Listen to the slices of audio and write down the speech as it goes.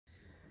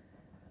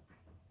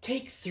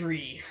Take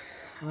three.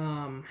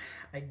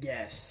 I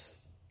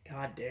guess.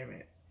 God damn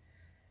it.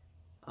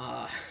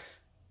 I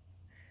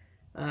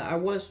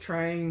was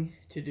trying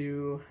to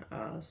do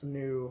some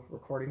new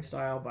recording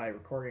style by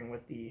recording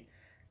with the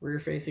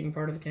rear-facing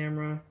part of the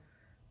camera,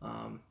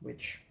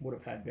 which would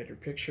have had better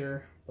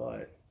picture,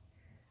 but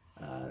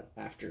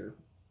after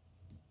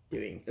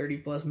doing 30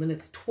 plus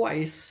minutes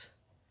twice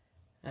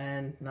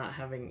and not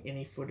having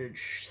any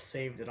footage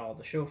saved at all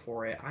to show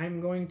for it,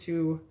 I'm going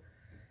to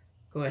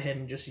go ahead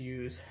and just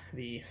use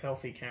the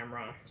selfie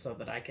camera so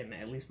that I can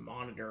at least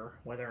monitor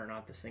whether or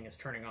not this thing is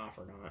turning off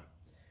or not.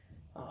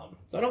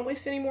 So I don't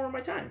waste any more of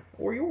my time,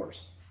 or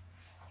yours,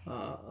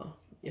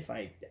 if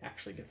I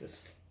actually get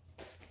this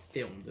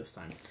filmed this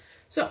time.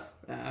 So,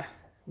 I'm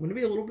going to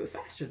be a little bit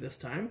faster this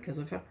time because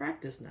I've had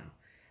practice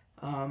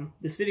now.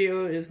 This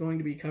video is going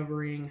to be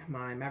covering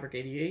my Maverick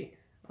 88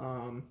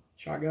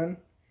 shotgun.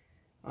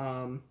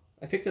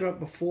 I picked it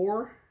up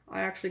before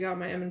I actually got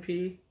my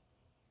M&P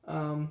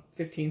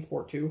 15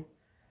 Sport 2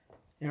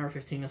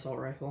 AR-15 assault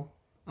rifle,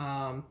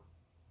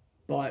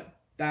 but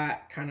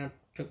that kind of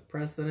took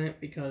precedent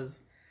because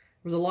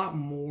there was a lot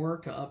more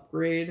to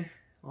upgrade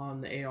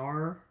on the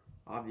AR,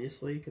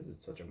 obviously, because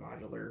it's such a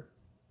modular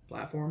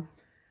platform.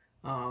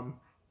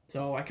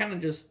 So I kind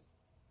of just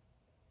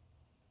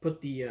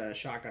put the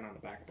shotgun on the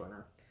back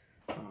burner,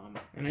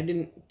 and I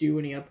didn't do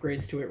any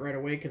upgrades to it right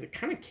away because it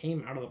kind of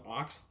came out of the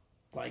box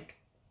like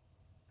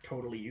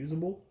totally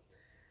usable.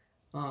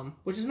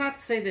 Which is not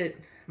to say that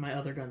my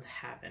other guns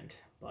haven't,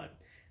 but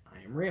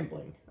I am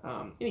rambling.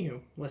 Anywho,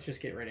 let's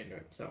just get right into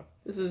it. So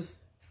this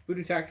is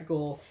Voodoo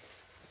Tactical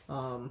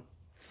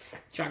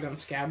shotgun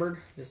scabbard.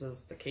 This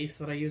is the case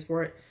that I use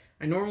for it.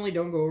 I normally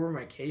don't go over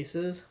my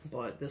cases,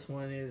 but this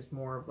one is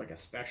more of like a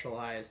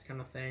specialized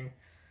kind of thing,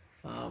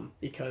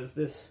 because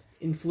this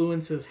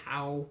influences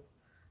how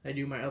I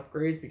do my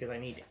upgrades, because I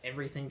need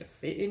everything to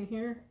fit in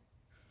here,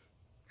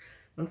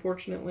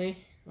 unfortunately.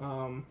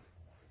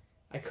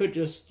 I could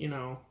just, you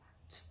know,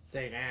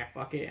 say, nah,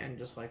 fuck it, and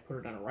just like put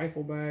it on a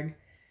rifle bag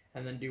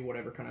and then do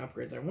whatever kind of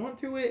upgrades I want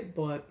to it,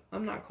 but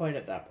I'm not quite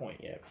at that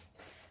point yet.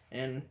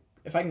 And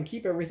if I can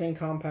keep everything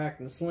compact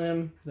and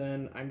slim,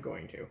 then I'm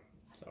going to.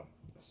 So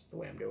that's just the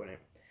way I'm doing it.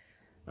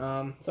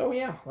 So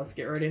yeah, let's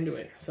get right into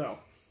it. So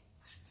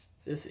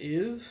this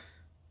is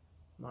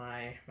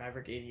my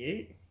Maverick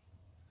 88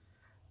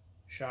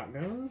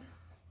 shotgun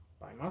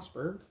by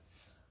Mossberg.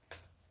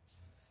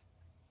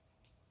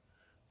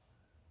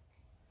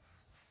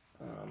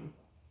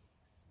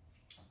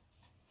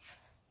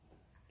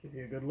 Give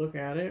you a good look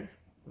at it.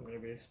 I'm going to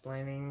be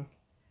explaining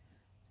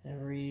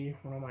every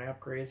one of my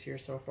upgrades here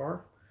so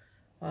far.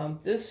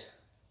 This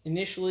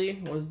initially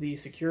was the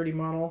security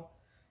model.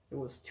 It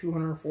was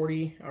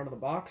 $240 out of the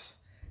box.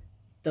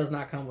 Does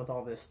not come with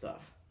all this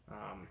stuff.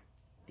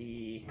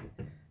 The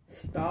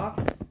stock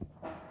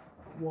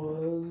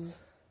was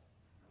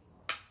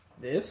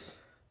this.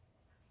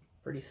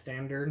 Pretty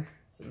standard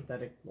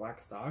synthetic black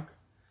stock.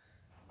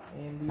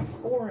 And the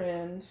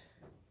forend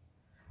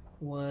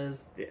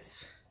was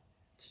this.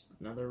 It's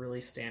another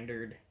really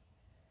standard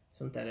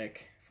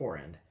synthetic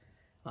forend.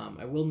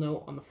 I will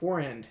note on the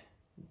forend,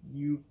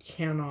 you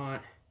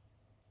cannot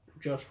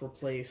just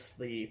replace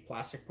the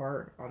plastic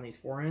part on these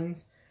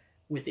forends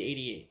with the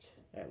 88s,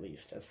 at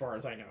least, as far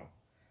as I know.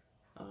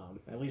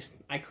 At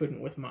least I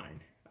couldn't with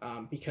mine,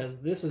 because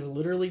this is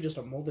literally just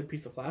a molded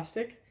piece of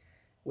plastic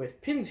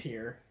with pins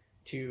here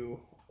to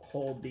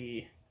hold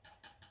the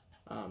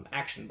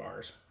action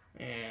bars,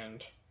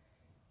 and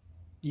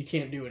you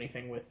can't do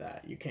anything with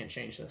that. You can't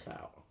change this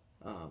out.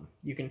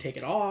 You can take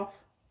it off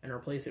and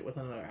replace it with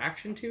another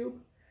action tube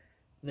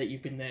that you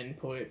can then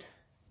put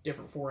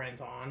different forends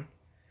on,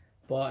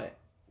 but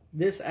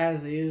this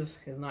as is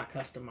not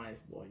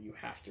customizable. You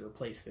have to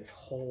replace this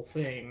whole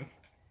thing,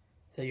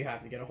 so you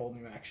have to get a whole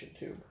new action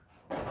tube,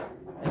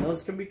 and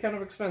those can be kind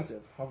of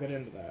expensive. I'll get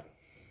into that.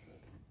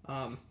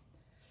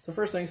 So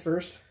first things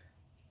first,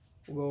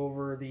 we'll go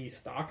over the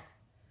stock.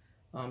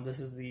 This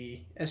is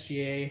the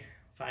SGA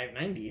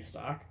 590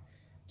 stock,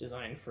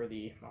 designed for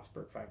the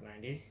Mossberg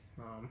 590.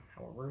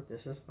 However,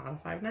 this is not a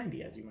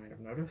 590, as you might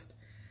have noticed.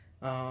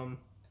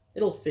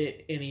 It'll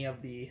fit any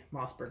of the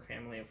Mossberg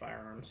family of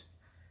firearms,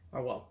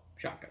 or well,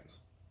 shotguns.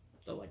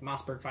 The like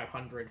Mossberg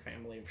 500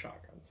 family of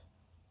shotguns.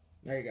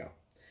 There you go.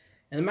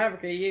 And the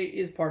Maverick 88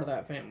 is part of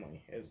that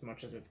family, as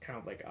much as it's kind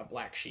of like a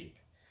black sheep.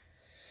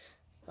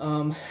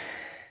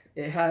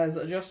 It has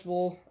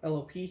adjustable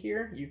LOP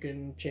here. You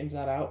can change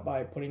that out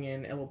by putting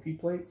in LOP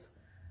plates.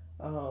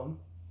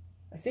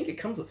 I think it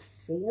comes with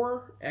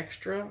 4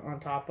 extra on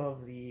top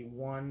of the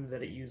one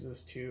that it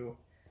uses to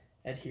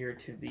adhere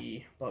to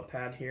the butt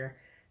pad here.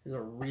 Is a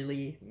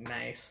really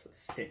nice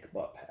thick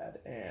butt pad,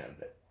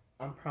 and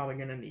I'm probably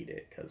going to need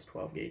it because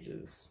 12 gauge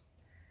is,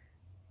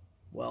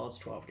 well, it's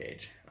 12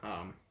 gauge.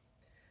 But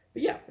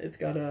yeah, it's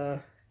got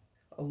a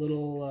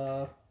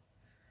little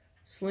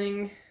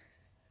sling,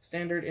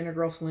 standard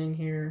integral sling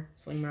here,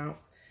 sling mount.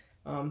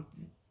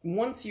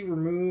 Once you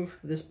remove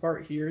this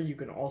part here, you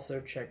can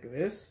also check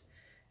this,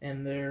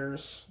 and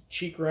there's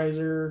cheek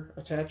riser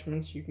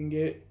attachments you can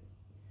get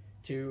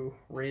to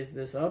raise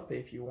this up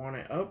if you want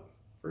it up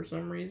for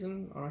some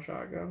reason on a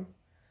shotgun.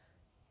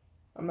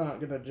 I'm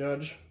not gonna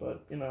judge,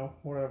 but you know,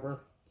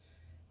 whatever.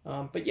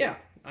 But yeah,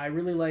 I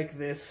really like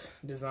this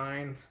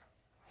design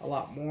a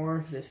lot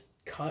more. This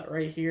cut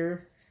right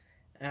here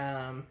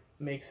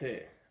makes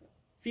it,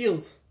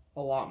 feels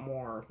a lot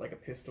more like a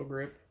pistol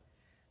grip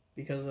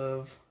because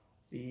of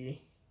the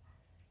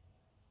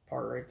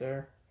part right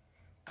there.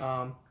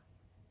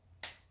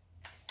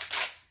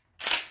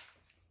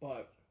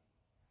 But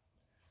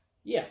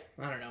yeah,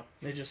 I don't know,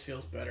 it just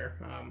feels better.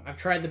 I've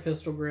tried the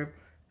pistol grip.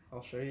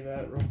 I'll show you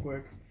that real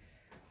quick.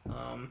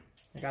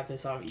 I got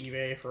this off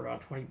eBay for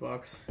about 20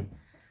 bucks.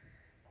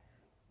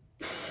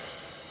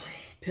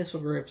 Pistol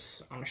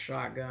grips on a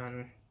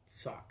shotgun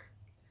suck.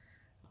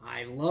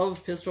 I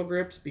love pistol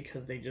grips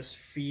because they just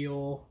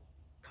feel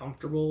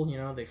comfortable, you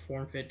know, they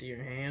form fit to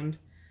your hand.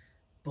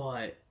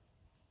 But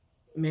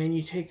man,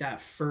 you take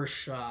that first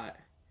shot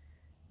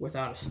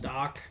without a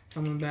stock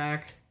coming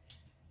back,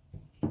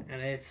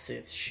 and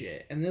it's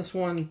shit. And this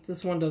one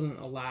doesn't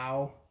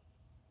allow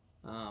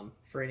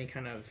for any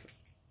kind of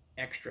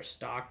extra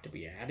stock to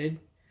be added.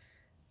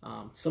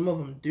 Some of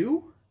them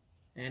do,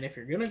 and if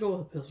you're gonna go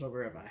with a pistol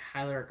grip, I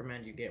highly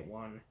recommend you get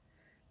one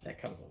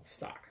that comes with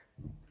stock.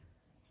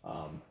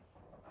 So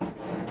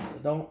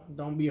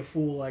don't be a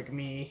fool like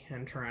me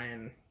and try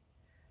and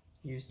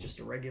use just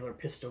a regular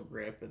pistol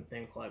grip and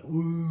think like,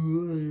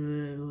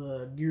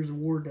 ooh, Gears of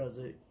War does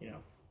it. You know,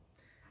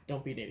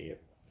 don't be an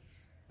idiot.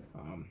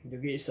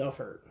 You'll get yourself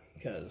hurt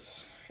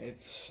because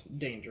it's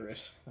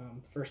dangerous. The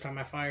first time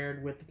I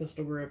fired with the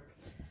pistol grip,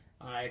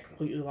 I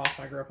completely lost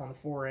my grip on the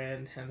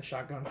forend and the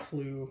shotgun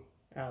flew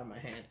out of my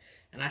hand.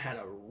 And I had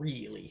a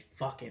really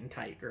fucking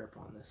tight grip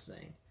on this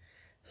thing.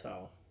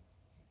 So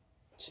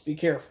just be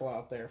careful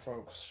out there,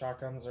 folks.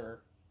 Shotguns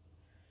are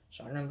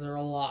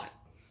a lot.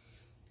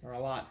 They're a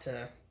lot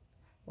to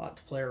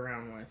play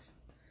around with.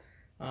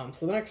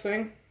 So the next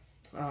thing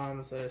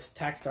is this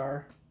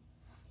Takstar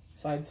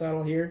side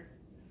saddle here.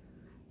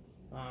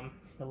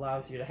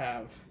 Allows you to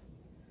have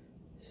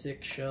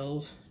 6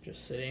 shells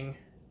just sitting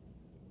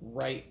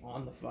right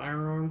on the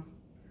firearm,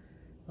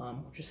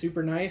 which is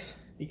super nice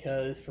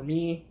because for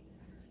me,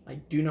 I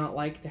do not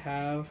like to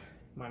have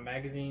my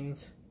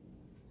magazines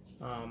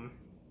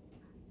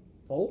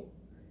full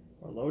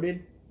or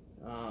loaded,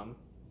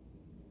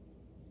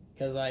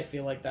 because I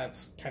feel like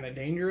that's kind of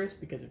dangerous,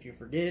 because if you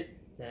forget,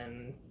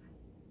 then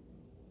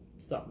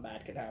something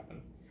bad could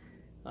happen.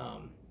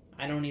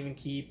 I don't even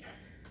keep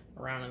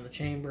around in the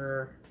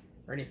chamber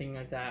or anything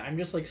like that. I'm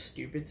just like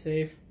stupid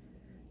safe,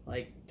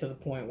 like to the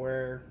point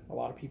where a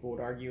lot of people would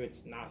argue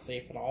it's not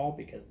safe at all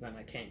because then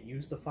I can't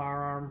use the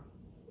firearm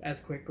as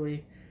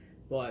quickly.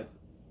 But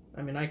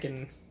I mean, I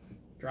can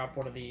drop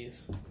one of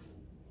these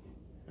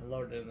and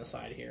load it in the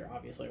side here.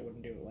 Obviously I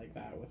wouldn't do it like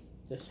that with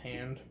this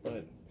hand,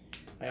 but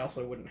I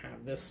also wouldn't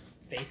have this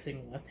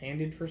facing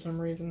left-handed for some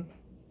reason,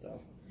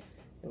 so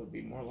it would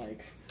be more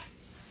like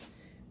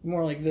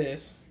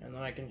this, and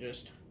then I can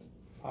just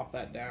pop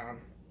that down,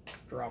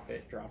 drop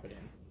it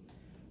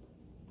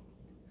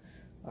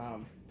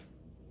in.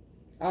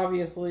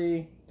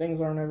 Obviously, things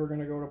aren't ever going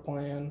to go to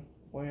plan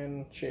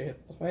when shit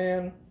hits the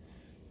fan.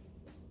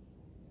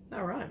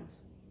 That rhymes.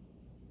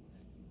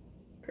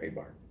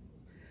 Trademark.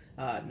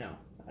 No,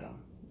 I don't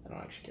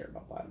actually care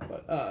about that.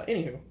 But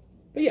anywho,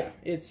 but yeah,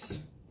 it's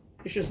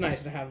just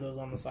nice to have those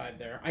on the side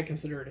there. I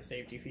consider it a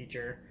safety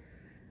feature.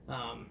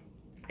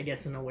 I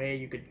guess in a way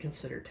you could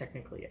consider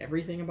technically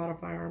everything about a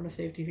firearm a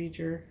safety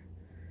feature,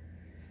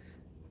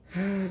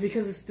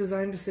 because it's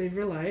designed to save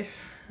your life.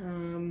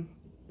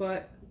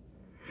 But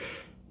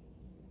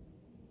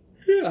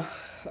yeah,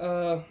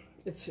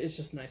 it's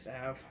just nice to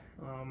have,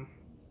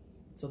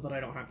 so that I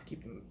don't have to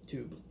keep the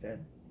tube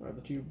fed or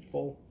the tube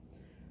full.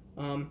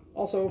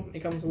 Also, it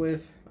comes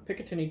with a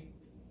Picatinny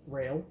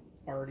rail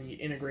already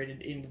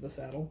integrated into the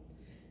saddle,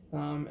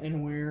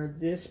 and where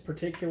this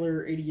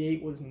particular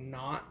 88 was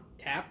not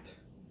tapped,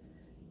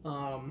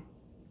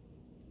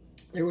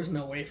 there was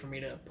no way for me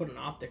to put an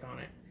optic on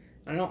it.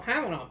 I don't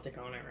have an optic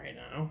on it right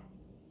now.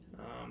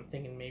 I'm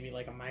thinking maybe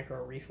like a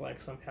micro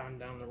reflex sometime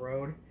down the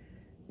road,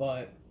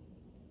 but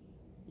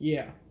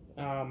yeah,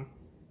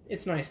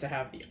 it's nice to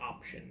have the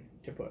option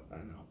to put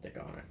an optic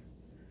on it.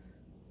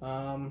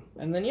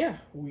 And then yeah,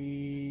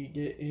 we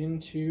get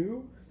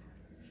into,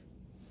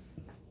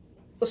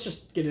 let's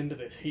just get into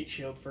this heat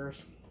shield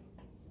first.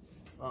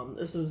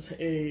 This is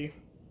a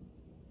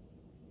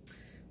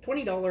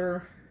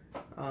 $20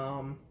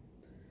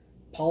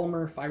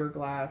 polymer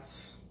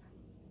fiberglass,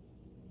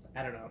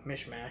 I don't know,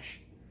 mishmash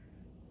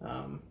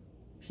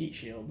heat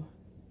shield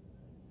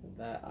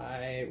that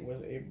I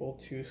was able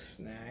to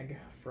snag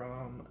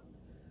from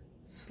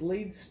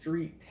Slade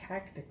Street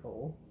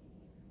Tactical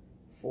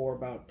for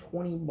about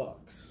 20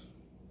 bucks.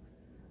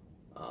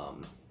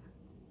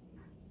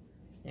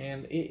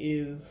 And it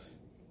is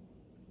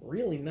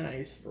really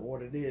nice for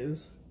what it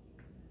is.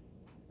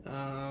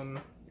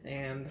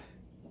 And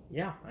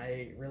yeah,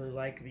 I really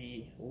like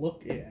the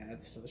look it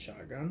adds to the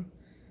shotgun.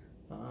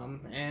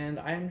 And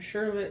I'm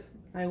sure that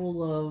I will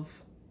love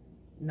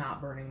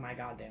not burning my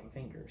goddamn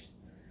fingers.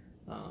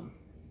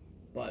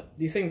 But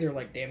these things are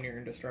like damn near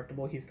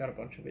indestructible. He's got a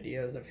bunch of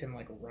videos of him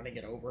like running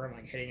it over and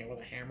like hitting it with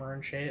a hammer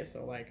and shit.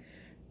 So like,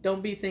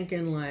 don't be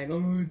thinking like,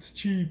 oh, it's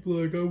cheap.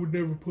 Like I would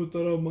never put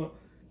that on my.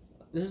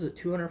 This is a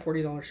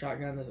 $240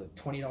 shotgun. This is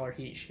a $20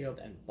 heat shield,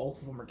 and both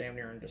of them are damn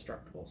near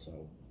indestructible.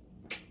 So,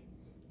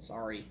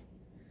 sorry.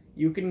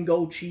 You can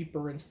go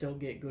cheaper and still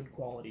get good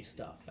quality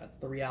stuff. That's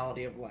the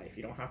reality of life.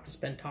 You don't have to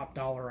spend top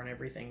dollar on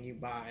everything you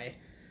buy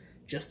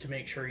just to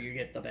make sure you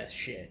get the best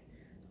shit.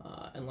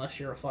 Unless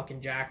you're a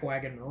fucking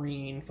jackwagon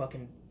marine,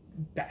 fucking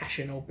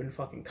bashing open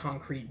fucking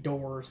concrete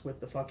doors with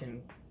the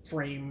fucking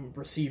frame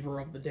receiver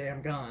of the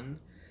damn gun,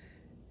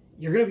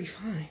 you're gonna be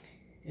fine.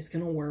 It's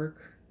gonna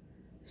work.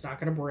 It's not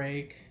gonna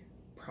break,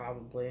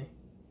 probably.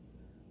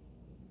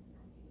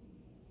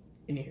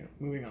 Anywho,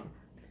 moving on.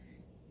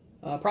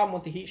 Problem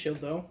with the heat shield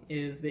though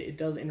is that it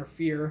does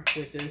interfere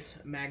with this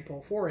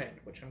Magpul forend,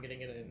 which I'm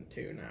getting it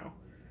into now.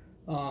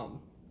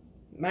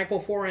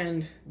 Magpul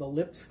forend, the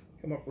lips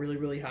come up really,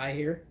 really high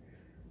here.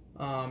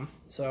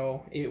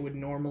 So it would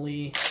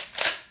normally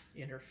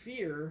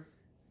interfere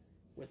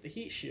with the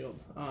heat shield.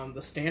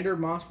 The standard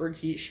Mossberg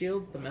heat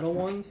shields, the metal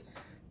ones,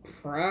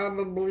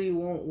 probably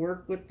won't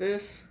work with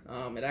this.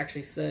 It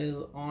actually says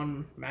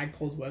on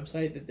Magpul's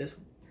website that this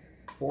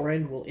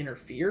forend will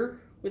interfere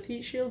with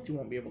heat shields. You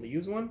won't be able to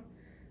use one.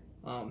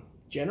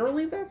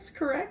 Generally, that's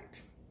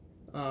correct.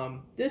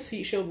 This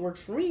heat shield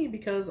works for me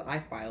because I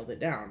filed it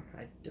down.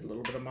 I did a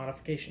little bit of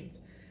modifications.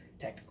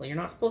 Technically, you're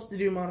not supposed to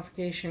do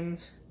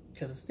modifications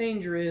because it's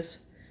dangerous,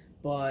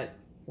 but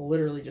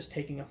literally just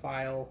taking a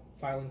file,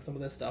 filing some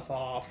of this stuff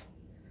off,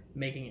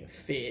 making it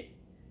fit.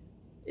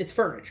 It's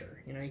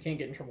furniture. You know, you can't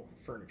get in trouble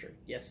for furniture.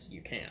 Yes,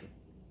 you can.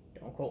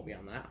 Don't quote me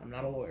on that. I'm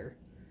not a lawyer.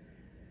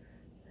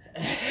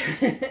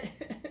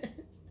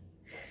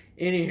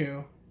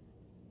 Anywho,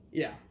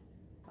 yeah.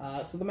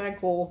 So the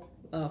Magpul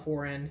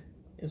forend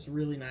is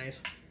really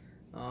nice,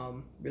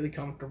 really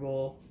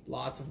comfortable,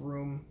 lots of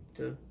room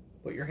to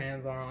put your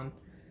hands on.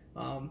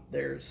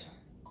 There's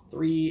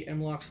 3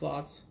 M-LOK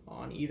slots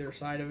on either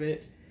side of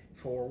it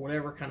for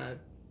whatever kind of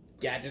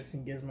gadgets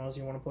and gizmos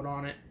you want to put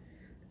on it.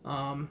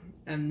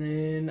 And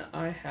then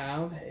I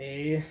have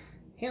a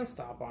hand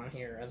stop on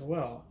here as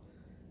well.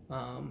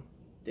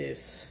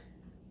 This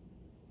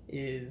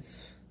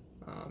is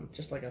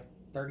just like a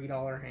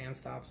 $30 hand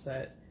stop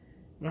set.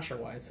 I'm not sure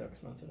why it's so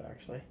expensive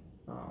actually.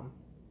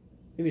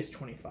 Maybe it's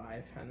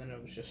 $25 and then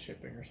it was just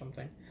shipping or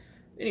something.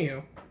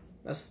 Anywho,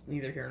 that's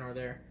neither here nor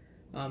there.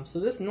 So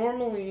this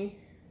normally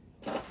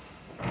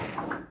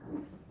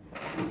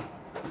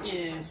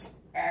is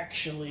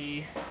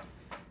actually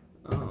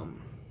a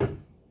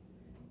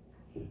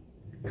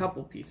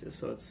couple pieces.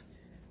 So it's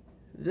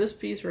this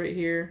piece right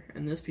here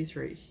and this piece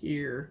right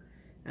here,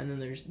 and then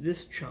there's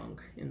this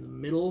chunk in the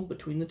middle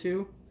between the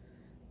two.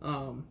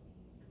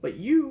 But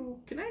you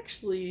can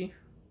actually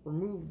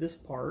remove this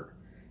part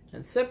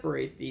and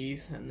separate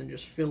these and then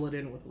just fill it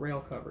in with rail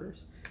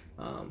covers.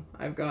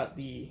 I've got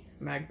the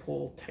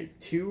Magpul Type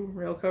 2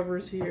 rail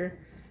covers here,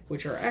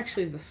 which are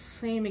actually the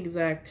same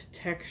exact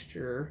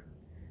texture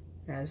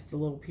as the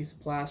little piece of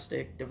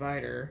plastic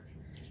divider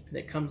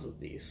that comes with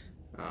these.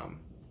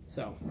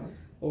 So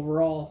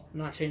overall,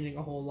 not changing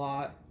a whole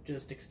lot,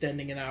 just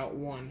extending it out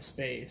one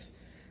space.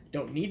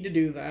 Don't need to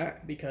do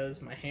that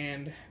because my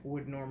hand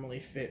would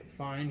normally fit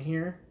fine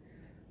here.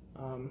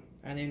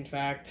 And in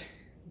fact,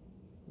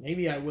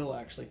 maybe I will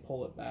actually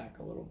pull it back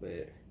a little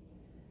bit,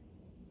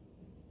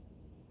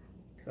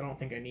 because I don't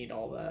think I need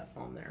all that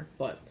on there.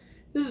 But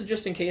this is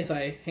just in case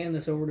I hand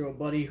this over to a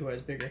buddy who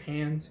has bigger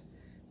hands.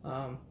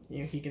 You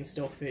know, he can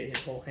still fit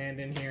his whole hand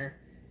in here.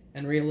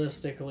 And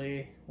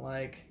realistically,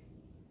 like,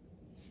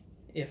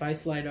 if I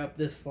slide up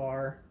this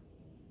far,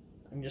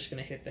 I'm just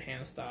going to hit the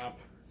hand stop.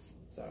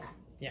 So,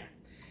 yeah.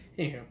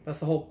 Anywho, that's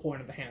the whole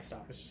point of the hand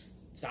stop, is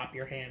just stop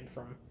your hand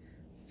from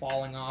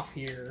falling off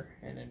here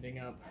and ending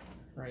up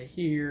right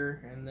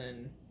here and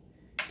then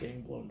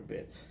getting blown to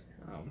bits.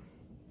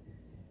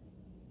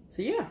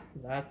 So yeah,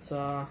 that's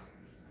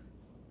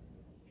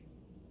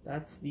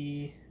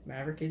the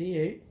Maverick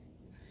 88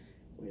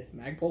 with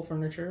Magpul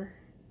furniture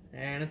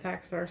and a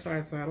Takstar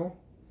side saddle,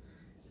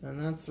 and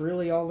that's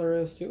really all there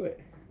is to it.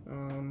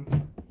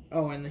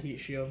 Oh, and the heat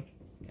shield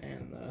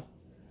and the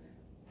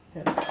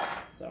head.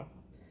 So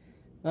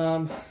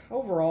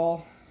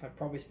overall, I've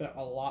probably spent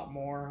a lot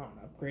more on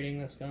upgrading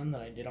this gun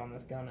than I did on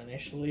this gun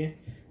initially.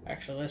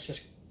 Actually, let's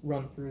just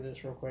run through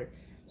this real quick.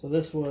 So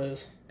this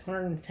was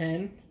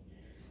 110.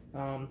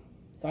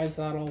 Side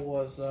saddle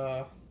was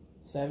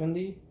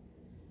 70.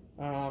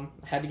 I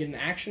had to get an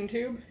action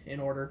tube in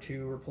order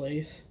to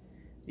replace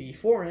the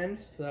forend,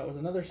 so that was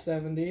another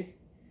 70.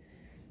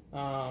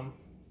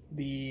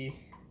 The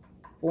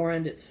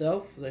forend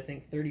itself was, I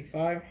think,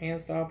 35.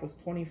 Hand stop was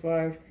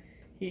 25.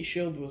 Heat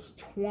shield was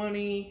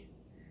 20.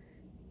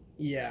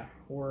 Yeah,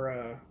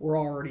 we're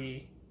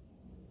already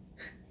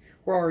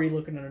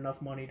looking at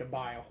enough money to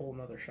buy a whole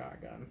nother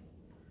shotgun.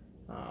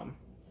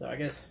 So I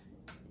guess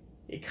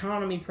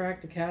economy,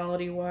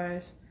 practicality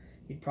wise,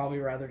 You'd probably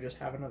rather just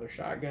have another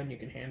shotgun you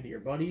can hand to your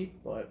buddy,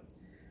 but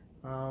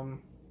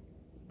I'm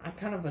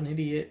kind of an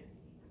idiot.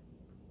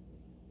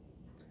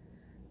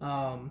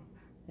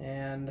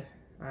 And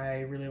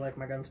I really like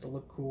my guns to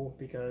look cool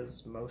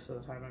because most of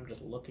the time I'm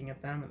just looking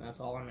at them and that's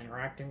all I'm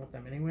interacting with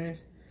them anyways.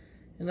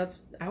 And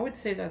I would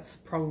say that's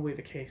probably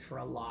the case for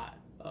a lot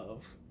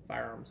of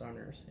firearms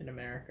owners in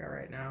America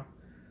right now,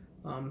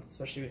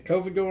 especially with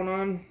COVID going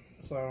on.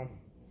 So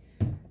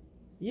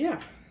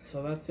yeah,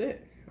 so that's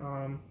it.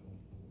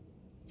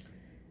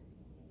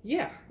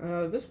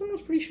 This one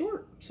was pretty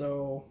short,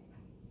 so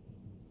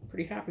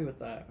pretty happy with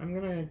that. I'm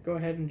gonna go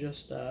ahead and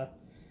just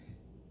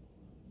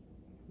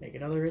make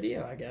another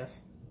video, I guess.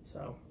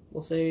 So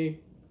we'll say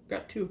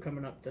got 2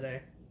 coming up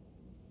today,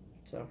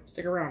 so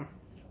stick around.